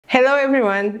Hello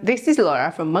everyone, this is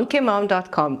Laura from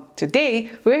monkeymom.com.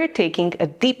 Today we're taking a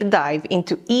deep dive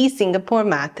into eSingapore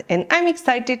math, and I'm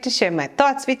excited to share my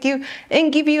thoughts with you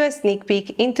and give you a sneak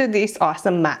peek into this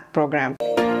awesome math program.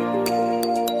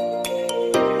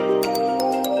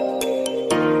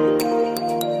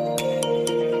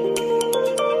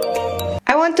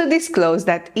 I want to disclose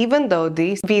that even though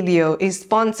this video is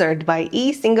sponsored by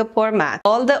eSingapore Math,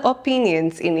 all the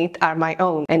opinions in it are my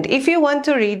own. And if you want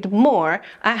to read more,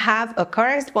 I have a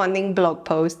corresponding blog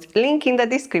post, link in the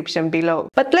description below.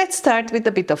 But let's start with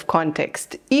a bit of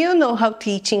context. You know how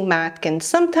teaching math can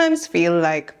sometimes feel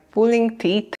like pulling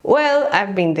teeth? Well,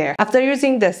 I've been there. After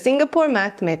using the Singapore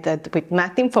math method with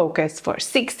Math in Focus for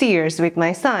 6 years with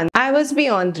my son, I was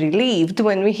beyond relieved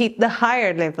when we hit the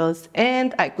higher levels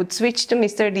and I could switch to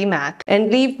Mr. D Math and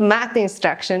leave math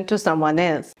instruction to someone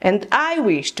else. And I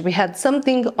wished we had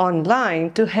something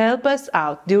online to help us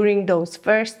out during those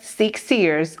first 6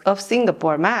 years of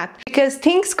Singapore math, because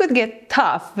things could get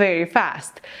tough very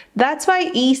fast. That's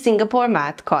why eSingapore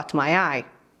Math caught my eye.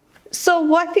 So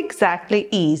what exactly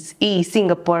is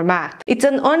eSingapore Math? It's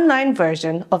an online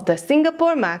version of the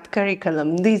Singapore Math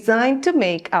curriculum designed to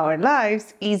make our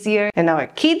lives easier and our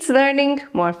kids' learning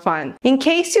more fun. In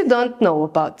case you don't know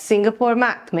about Singapore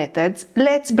Math methods,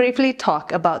 let's briefly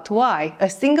talk about why a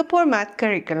Singapore Math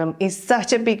curriculum is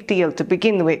such a big deal to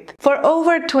begin with. For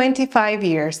over 25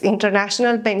 years,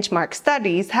 international benchmark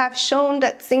studies have shown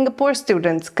that Singapore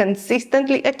students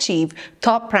consistently achieve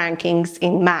top rankings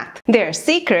in math. Their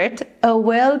secret: a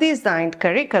well-designed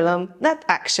curriculum that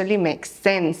actually makes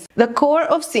sense. The core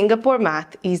of Singapore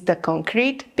Math is the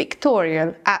concrete,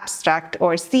 pictorial, abstract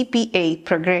or CPA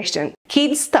progression.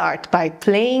 Kids start by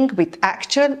playing with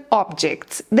actual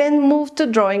objects, then move to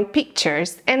drawing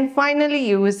pictures, and finally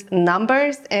use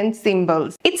numbers and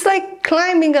symbols. It's like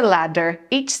climbing a ladder.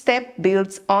 Each step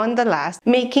builds on the last,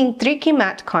 making tricky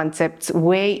math concepts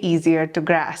way easier to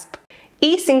grasp.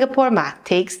 eSingapore Math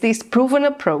takes this proven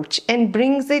approach and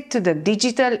brings it to the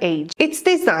digital age. It's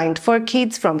designed for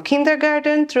kids from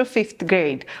kindergarten through 5th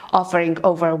grade, offering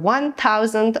over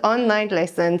 1,000 online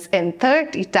lessons and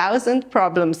 30,000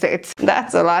 problem sets.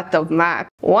 That's a lot of math.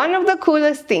 One of the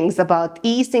coolest things about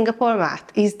eSingapore Math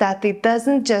is that it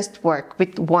doesn't just work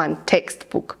with one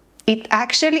textbook. It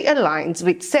actually aligns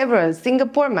with several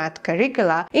Singapore math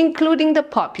curricula, including the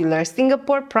popular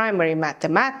Singapore Primary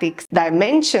Mathematics,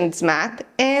 Dimensions Math,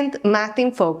 and Math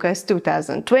in Focus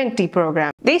 2020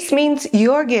 program. This means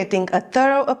you're getting a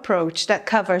thorough approach that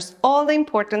covers all the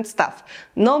important stuff,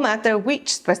 no matter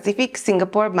which specific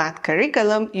Singapore math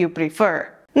curriculum you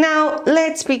prefer. Now,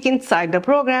 let's peek inside the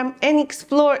program and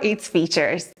explore its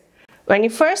features. When you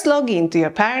first log into your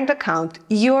parent account,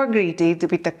 you're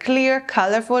greeted with a clear,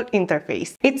 colorful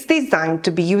interface. It's designed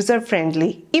to be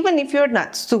user-friendly, even if you're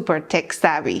not super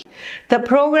tech-savvy. The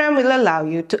program will allow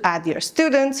you to add your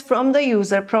students from the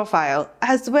user profile,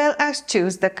 as well as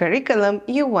choose the curriculum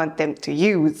you want them to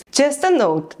use. Just a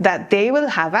note that they will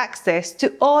have access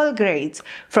to all grades,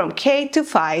 from K to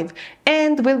 5,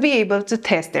 and will be able to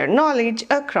test their knowledge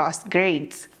across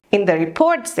grades. In the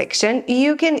report section,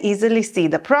 you can easily see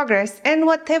the progress and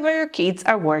whatever your kids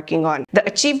are working on. The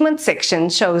achievement section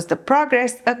shows the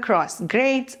progress across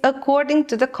grades according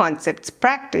to the concepts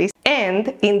practiced,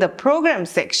 and in the program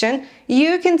section,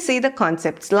 you can see the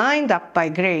concepts lined up by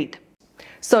grade.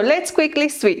 So let's quickly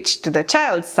switch to the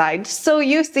child's side so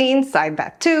you see inside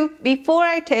that too before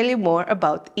I tell you more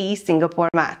about eSingapore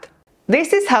Math.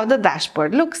 This is how the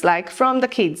dashboard looks like from the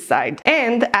kids' side.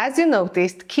 And as you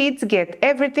noticed, kids get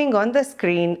everything on the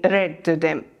screen read to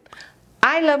them.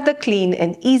 I love the clean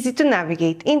and easy to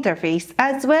navigate interface,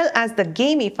 as well as the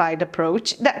gamified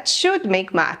approach that should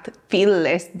make math feel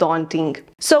less daunting.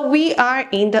 So we are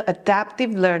in the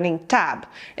adaptive learning tab,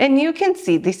 and you can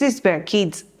see this is where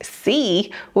kids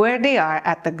see where they are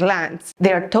at a glance.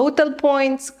 Their total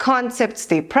points, concepts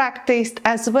they practiced,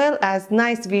 as well as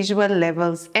nice visual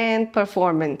levels and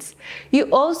performance. You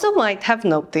also might have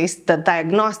noticed the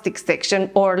diagnostic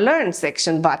section or learn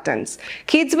section buttons.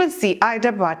 Kids will see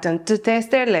either button to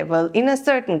test their level in a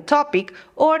certain topic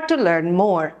or to learn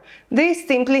more. This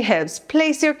simply helps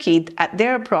place your kid at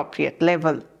their appropriate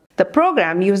level. The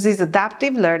program uses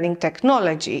adaptive learning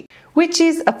technology, which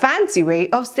is a fancy way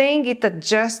of saying it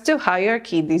adjusts to how your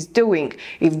kid is doing.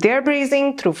 If they're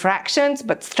breezing through fractions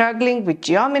but struggling with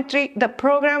geometry, the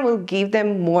program will give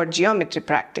them more geometry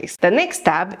practice. The next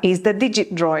tab is the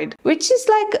Digit Droid, which is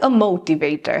like a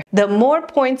motivator. The more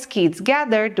points kids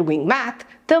gather doing math,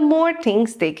 the more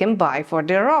things they can buy for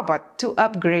their robot to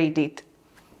upgrade it.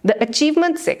 The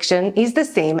achievement section is the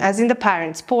same as in the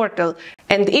Parents portal,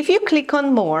 And if you click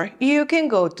on more, you can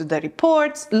go to the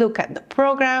reports, look at the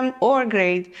program or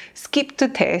grade, skip to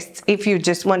tests if you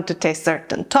just want to test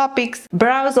certain topics,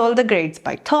 browse all the grades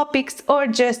by topics, or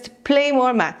just play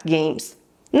more math games.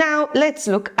 Now let's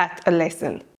look at a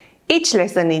lesson. Each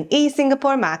lesson in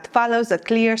eSingapore Math follows a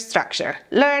clear structure: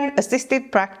 learn,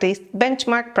 assisted practice,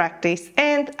 benchmark practice,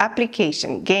 and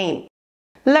application game.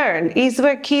 Learn is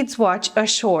where kids watch a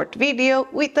short video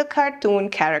with a cartoon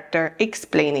character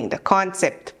explaining the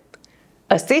concept.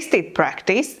 Assisted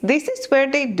practice, this is where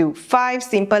they do 5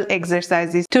 simple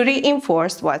exercises to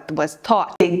reinforce what was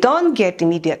taught. They don't get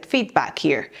immediate feedback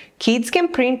here. Kids can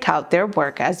print out their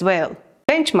work as well.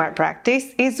 Benchmark practice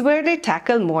is where they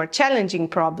tackle more challenging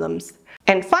problems.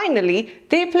 And finally,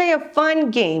 they play a fun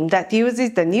game that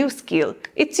uses the new skill.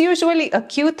 It's usually a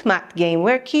cute math game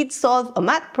where kids solve a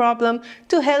math problem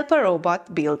to help a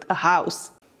robot build a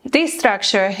house. This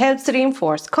structure helps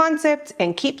reinforce concepts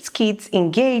and keeps kids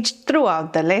engaged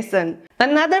throughout the lesson.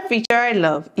 Another feature I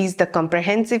love is the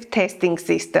comprehensive testing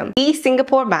system.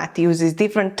 eSingapore Math uses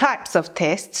different types of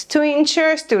tests to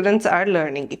ensure students are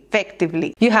learning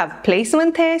effectively. You have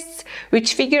placement tests,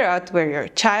 which figure out where your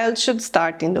child should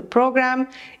start in the program.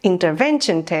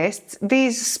 Intervention tests,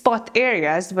 these spot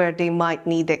areas where they might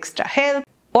need extra help.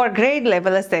 Or grade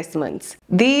level assessments.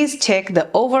 These check the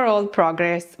overall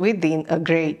progress within a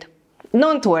grade.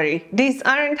 Don't worry, these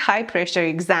aren't high-pressure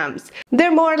exams.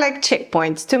 They're more like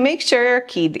checkpoints to make sure your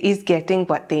kid is getting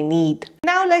what they need.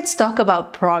 Now let's talk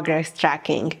about progress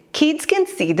tracking. Kids can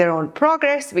see their own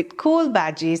progress with cool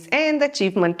badges and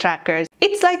achievement trackers.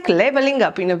 It's like leveling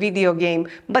up in a video game,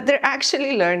 but they're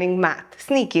actually learning math.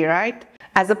 Sneaky, right?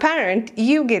 As a parent,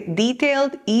 you get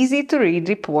detailed, easy-to-read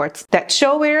reports that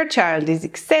show where your child is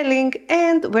excelling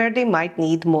and where they might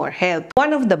need more help.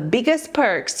 One of the biggest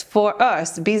perks for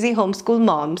us busy homeschool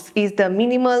moms is the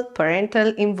minimal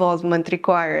parental involvement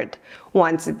required.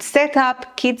 Once it's set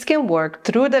up, kids can work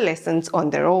through the lessons on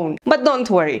their own. But don't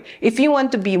worry, if you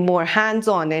want to be more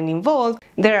hands-on and involved,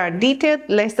 there are detailed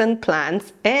lesson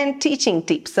plans and teaching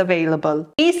tips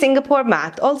available. eSingapore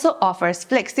Math also offers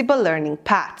flexible learning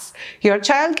paths. Your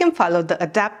child can follow the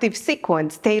adaptive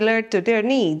sequence tailored to their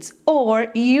needs,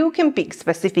 or you can pick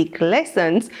specific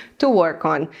lessons to work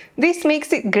on. This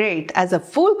makes it great as a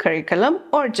full curriculum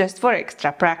or just for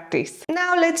extra practice.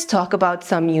 Now let's talk about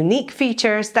some unique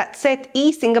features that set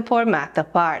eSingapore Math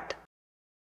apart.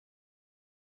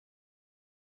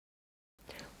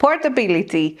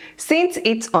 Portability. Since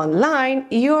it's online,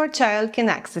 your child can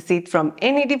access it from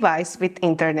any device with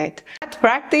internet. At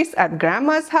practice at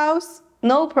grandma's house?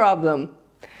 No problem.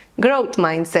 Growth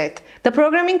mindset. The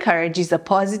program encourages a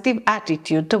positive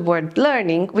attitude toward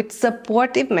learning with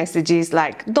supportive messages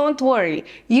like, "Don't worry,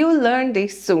 you'll learn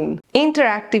this soon."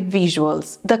 Interactive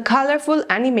visuals. The colorful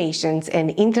animations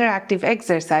and interactive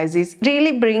exercises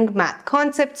really bring math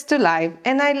concepts to life,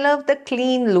 and I love the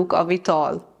clean look of it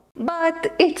all.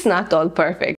 But it's not all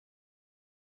perfect.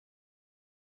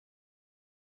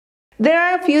 There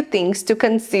are a few things to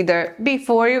consider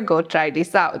before you go try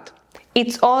this out.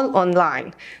 It's all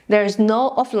online. There's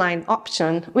no offline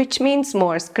option, which means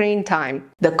more screen time.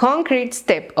 The concrete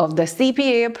step of the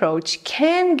CPA approach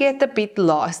can get a bit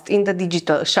lost in the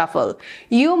digital shuffle.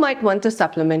 You might want to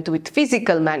supplement with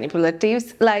physical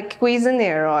manipulatives like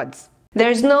Cuisenaire rods.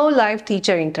 There's no live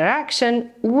teacher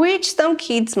interaction, which some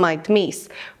kids might miss,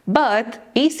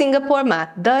 but eSingapore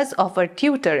Math does offer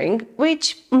tutoring,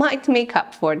 which might make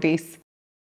up for this.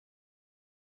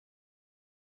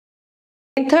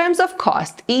 In terms of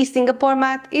cost, eSingapore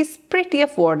Math is pretty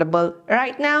affordable.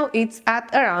 Right now, it's at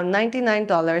around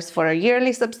 $99 for a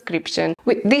yearly subscription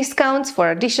with discounts for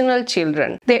additional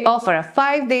children. They offer a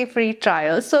 5-day free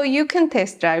trial so you can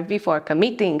test drive before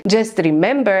committing. Just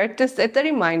remember to set a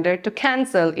reminder to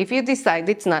cancel if you decide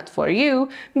it's not for you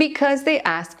because they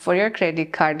ask for your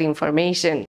credit card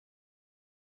information.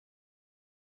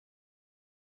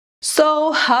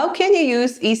 So, how can you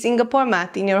use eSingapore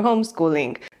Math in your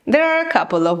homeschooling? There are a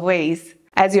couple of ways.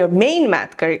 As your main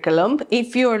math curriculum,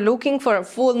 if you're looking for a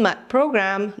full math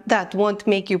program that won't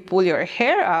make you pull your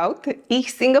hair out,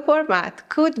 eSingapore Math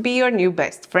could be your new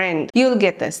best friend. You'll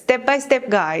get a step-by-step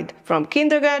guide from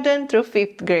kindergarten through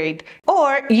 5th grade.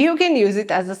 Or you can use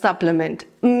it as a supplement.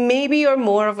 Maybe you're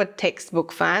more of a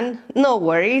textbook fan. No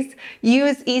worries.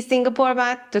 Use eSingapore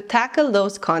Math to tackle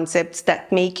those concepts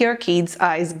that make your kids'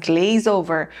 eyes glaze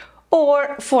over,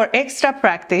 or for extra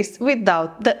practice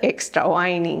without the extra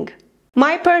whining.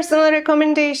 My personal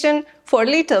recommendation, For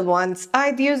little ones,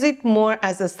 I'd use it more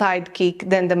as a sidekick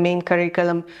than the main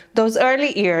curriculum. Those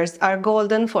early years are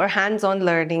golden for hands-on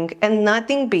learning, and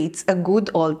nothing beats a good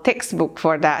old textbook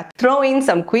for that. Throw in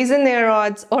some Cuisenaire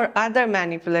rods or other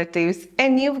manipulatives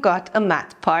and you've got a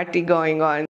math party going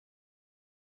on.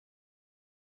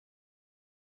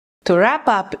 To wrap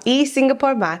up,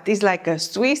 eSingapore Math is like a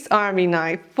Swiss Army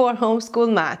knife for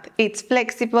homeschool math. It's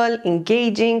flexible,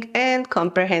 engaging, and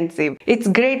comprehensive. It's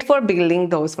great for building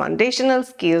those foundational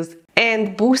skills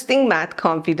and boosting math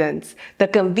confidence. The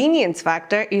convenience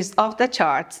factor is off the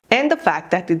charts, and the fact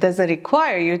that it doesn't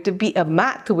require you to be a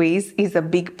math whiz is a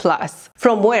big plus.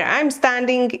 From where I'm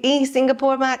standing,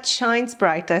 eSingapore Math shines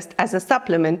brightest as a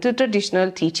supplement to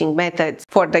traditional teaching methods.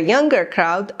 For the younger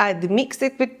crowd, I'd mix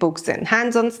it with books and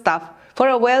hands-on stuff for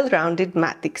a well-rounded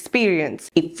math experience.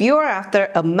 If you're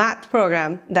after a math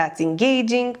program that's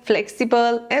engaging,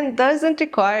 flexible, and doesn't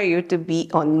require you to be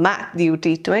on math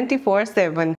duty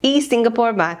 24/7,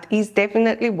 eSingapore Math is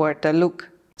definitely worth a look.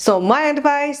 So my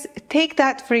advice, take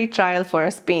that free trial for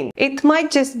a spin. It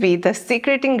might just be the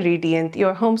secret ingredient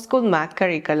your homeschool math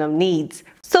curriculum needs.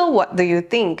 So what do you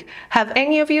think? Have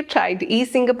any of you tried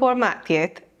eSingapore Math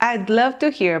yet? I'd love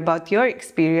to hear about your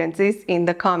experiences in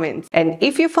the comments. And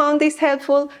if you found this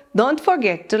helpful, don't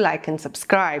forget to like and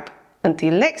subscribe.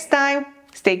 Until next time,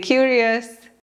 stay curious!